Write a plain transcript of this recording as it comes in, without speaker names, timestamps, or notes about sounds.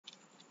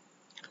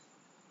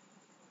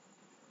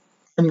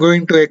I'm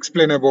going to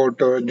explain about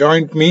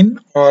joint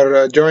mean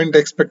or joint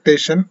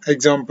expectation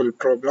example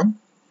problem.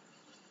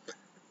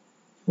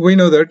 We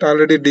know that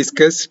already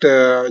discussed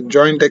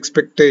joint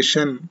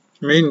expectation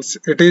means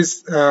it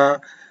is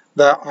the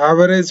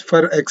average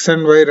for x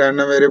and y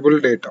random variable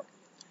data.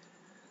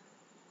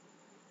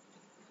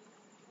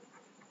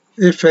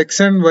 If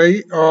x and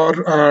y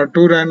are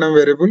two random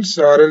variables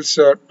or else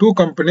two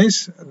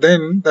companies,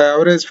 then the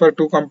average for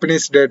two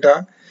companies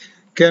data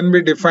can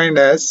be defined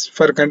as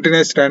for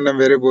continuous random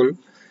variable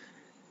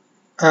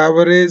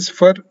average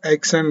for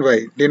x and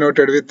y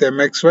denoted with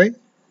mxy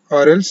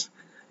or else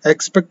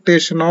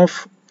expectation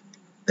of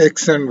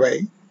x and y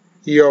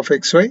e of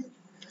xy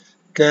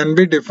can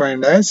be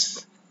defined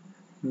as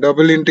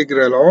double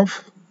integral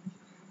of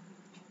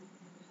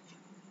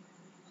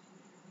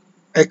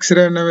x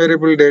random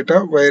variable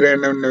data y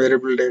random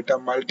variable data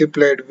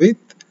multiplied with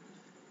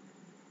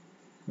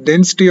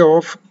density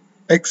of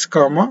x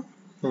comma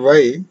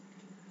y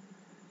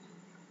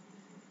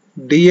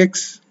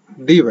dx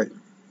dy.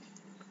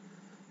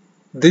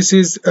 This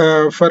is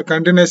for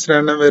continuous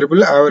random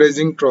variable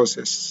averaging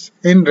process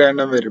in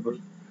random variable.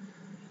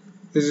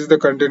 This is the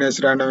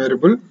continuous random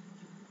variable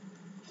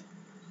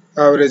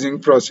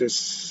averaging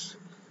process.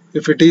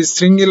 If it is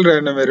single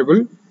random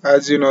variable,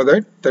 as you know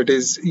that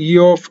is e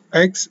of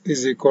x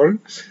is equal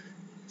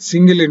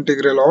single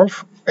integral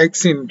of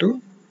x into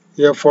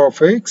f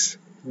of x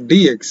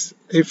dx.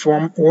 If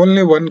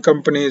only one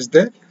company is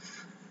there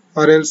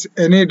or else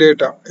any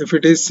data, if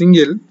it is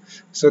single,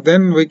 so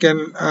then we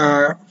can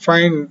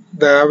find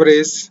the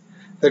average,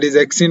 that is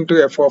x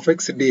into f of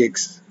x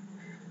dx.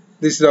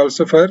 This is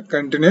also for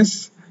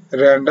continuous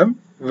random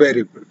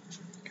variable.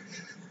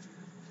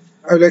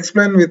 I will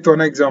explain with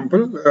one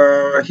example.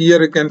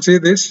 Here you can see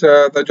this,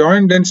 the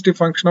joint density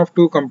function of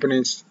two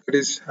companies, that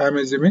is I am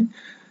assuming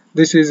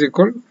this is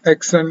equal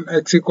x and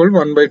x equal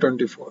 1 by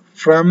 24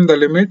 from the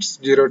limits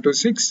 0 to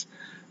 6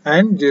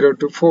 and 0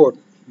 to 4.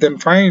 Then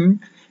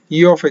find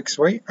e of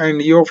xy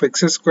and e of x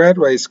square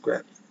y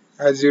square.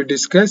 As you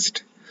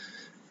discussed,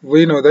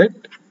 we know that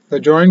the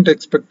joint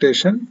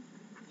expectation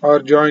or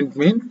joint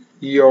mean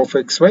e of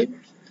xy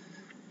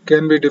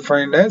can be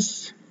defined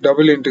as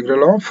double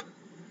integral of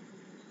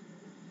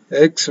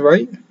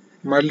xy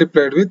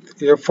multiplied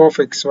with f of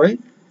xy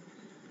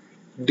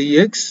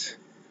dx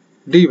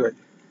dy.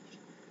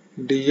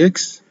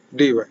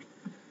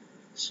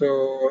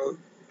 So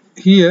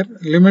here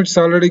limits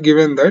already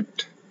given,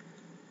 that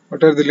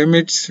what are the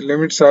limits?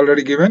 Limits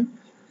already given,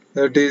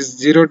 that is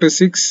 0 to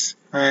 6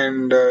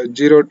 and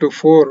 0 to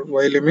 4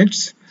 y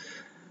limits,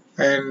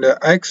 and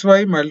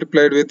xy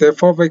multiplied with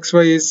f of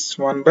xy is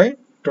 1 by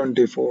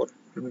 24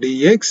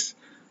 dx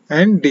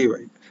and dy.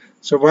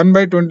 So 1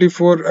 by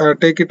 24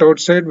 take it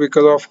outside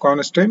because of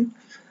constant,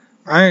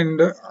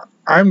 and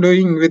I am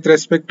doing with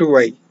respect to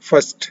y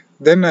first,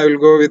 then I will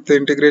go with the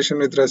integration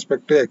with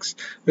respect to x.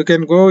 You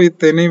can go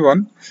with any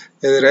one,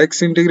 either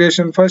x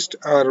integration first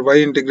or y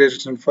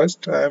integration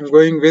first. I am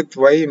going with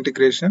y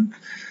integration.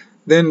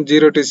 Then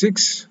 0 to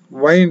 6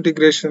 y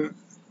integration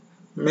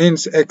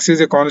means x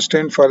is a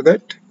constant for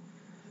that,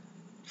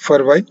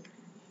 for y,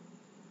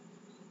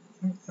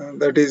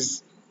 that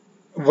is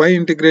y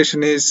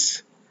integration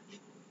is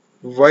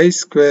y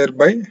square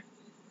by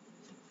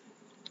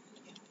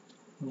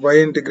y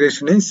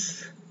integration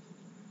is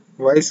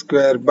y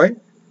square by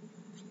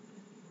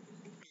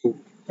 2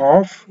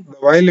 of the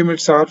y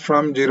limits are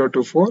from 0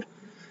 to 4,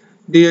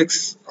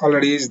 dx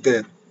already is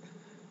there.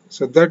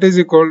 So that is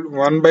equal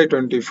 1 by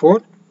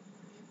 24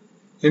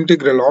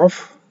 integral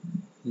of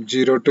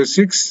 0 to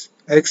 6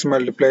 x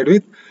multiplied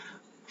with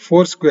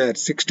 4 square,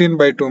 16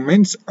 by 2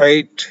 means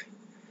 8,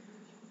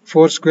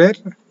 4 square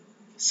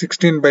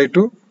 16 by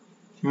 2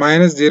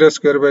 minus 0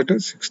 square by 2,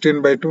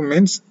 16 by 2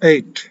 means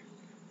 8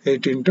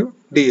 into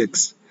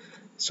dx.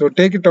 So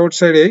take it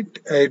outside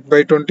 8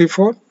 by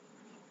 24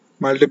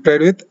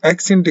 multiplied with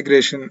x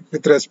integration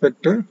with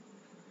respect to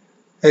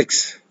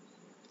x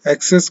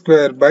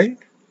square by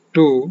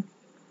 2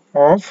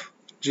 of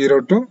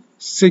 0 to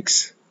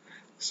 6.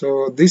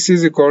 So this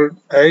is equal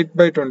 8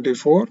 by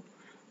 24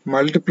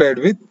 multiplied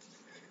with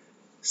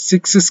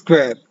 6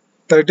 square,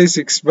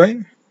 36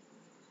 by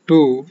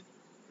 2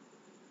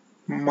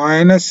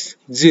 minus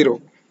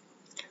 0.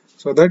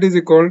 So that is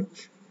equal,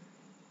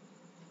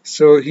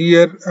 so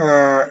here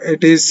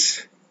it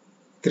is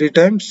 3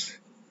 times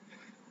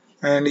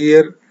and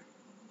here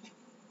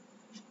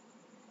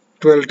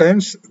 12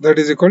 times, that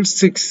is equal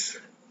 6.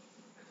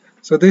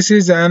 So this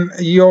is an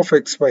e of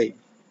xy,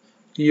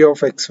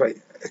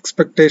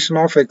 expectation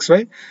of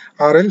xy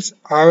or else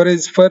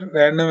average for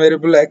random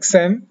variable x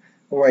and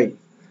y.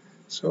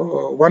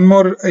 So one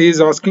more is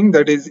asking,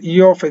 that is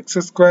e of x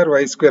square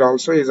y square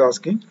also is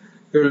asking.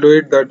 We will do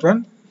it that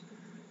one,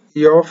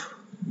 e of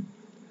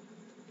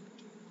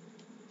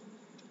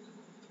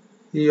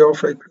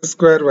x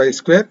square y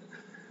square.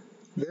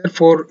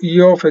 Therefore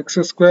e of x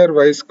square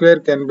y square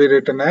can be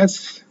written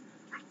as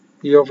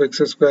e of x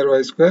square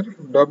y square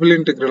double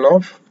integral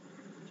of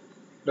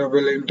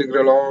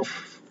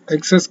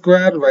x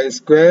square y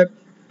square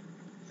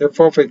f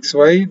of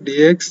xy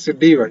dx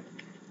dy.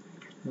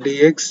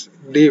 dx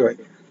dy.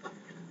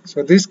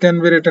 So this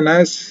can be written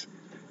as,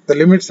 the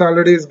limits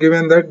already is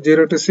given, that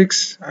 0 to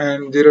 6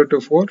 and 0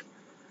 to 4,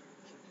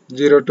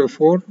 0 to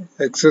 4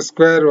 x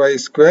square y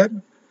square,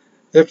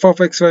 f of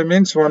xy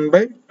means 1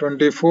 by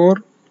 24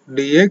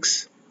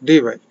 dx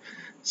dy.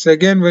 So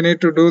again we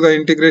need to do the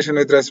integration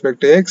with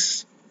respect to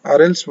x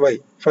or else y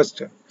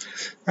first.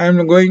 I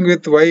am going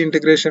with y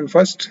integration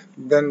first,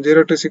 then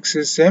 0 to 6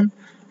 is same,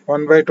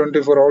 1 by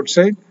 24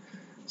 outside.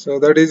 So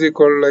that is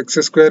equal, x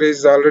square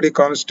is already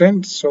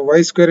constant, so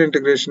y square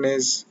integration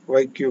is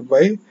y cube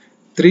by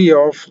 3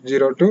 of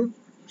 0 to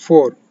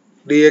 4,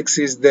 dx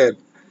is there.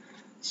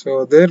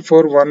 So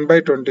therefore 1 by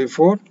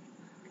 24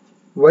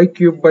 y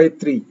cube by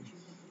 3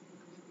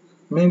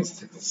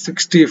 means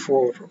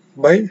 64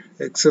 by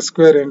x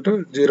square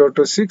into 0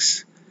 to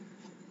 6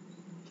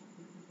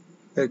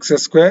 x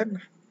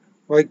square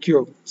y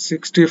cube,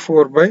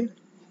 64 by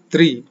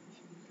 3,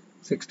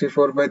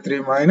 64 by 3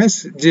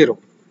 minus 0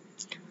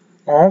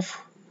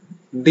 of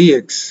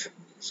dx.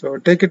 So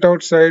take it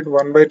outside,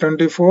 1 by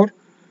 24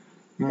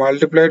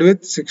 multiplied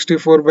with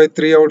 64 by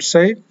 3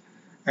 outside,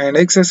 and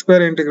x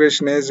square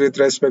integration is with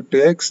respect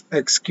to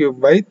x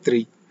cube by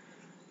 3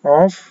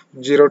 of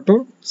 0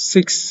 to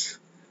 6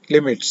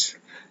 limits.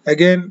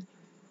 Again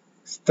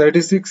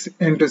 36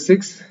 into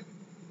 6,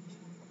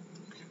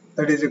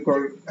 that is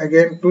equal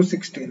again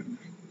 216,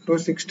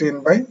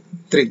 216 by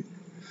 3,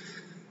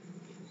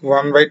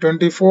 1 by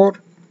 24,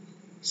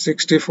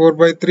 64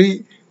 by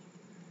 3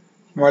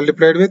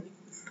 multiplied with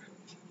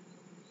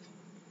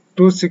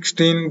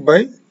 216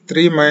 by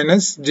 3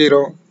 minus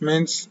 0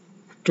 means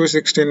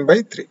 216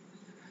 by 3.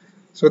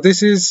 So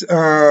this is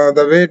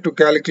the way to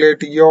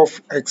calculate E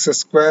of x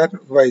square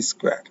y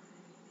square.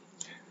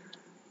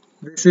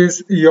 This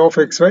is E of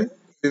xy,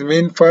 is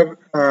mean for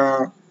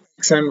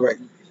x and y.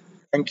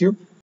 Thank you.